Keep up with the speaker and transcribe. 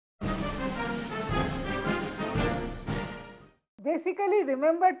Basically,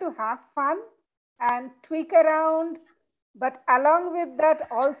 remember to have fun and tweak around, but along with that,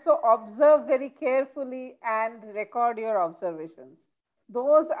 also observe very carefully and record your observations.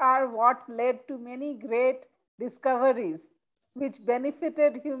 Those are what led to many great discoveries, which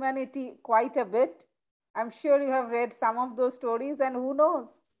benefited humanity quite a bit. I'm sure you have read some of those stories, and who knows,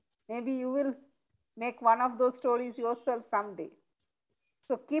 maybe you will make one of those stories yourself someday.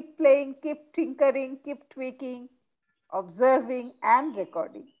 So keep playing, keep tinkering, keep tweaking, observing, and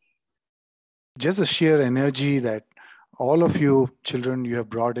recording. Just the sheer energy that all of you children you have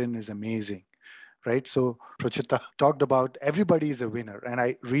brought in is amazing, right? So Prachita talked about everybody is a winner, and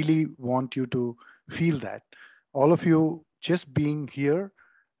I really want you to feel that. All of you just being here,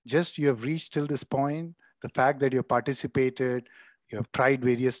 just you have reached till this point, the fact that you have participated, you have tried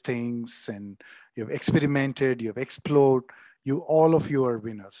various things, and you have experimented, you have explored, you all of you are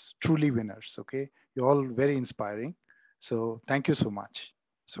winners, truly winners, okay? You're all very inspiring. So thank you so much.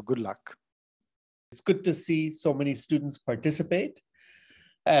 So good luck. It's good to see so many students participate.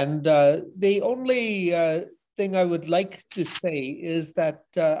 And the only thing I would like to say is that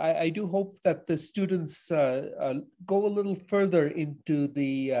I do hope that the students go a little further into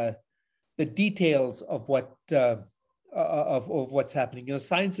the details of what's happening. You know,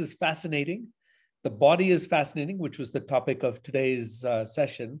 science is fascinating. The body is fascinating, which was the topic of today's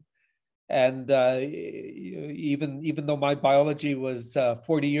session. And even though my biology was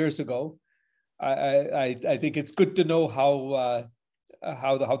 40 years ago, I think it's good to know how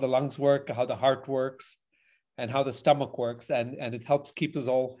the lungs work, how the heart works, and how the stomach works, and it helps keep us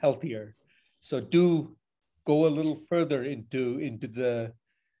all healthier. So do go a little further into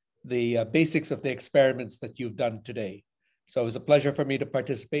the basics of the experiments that you've done today. So it was a pleasure for me to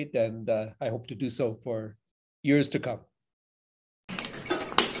participate, and I hope to do so for years to come.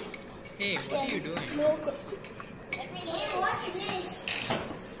 Hey, what are you doing?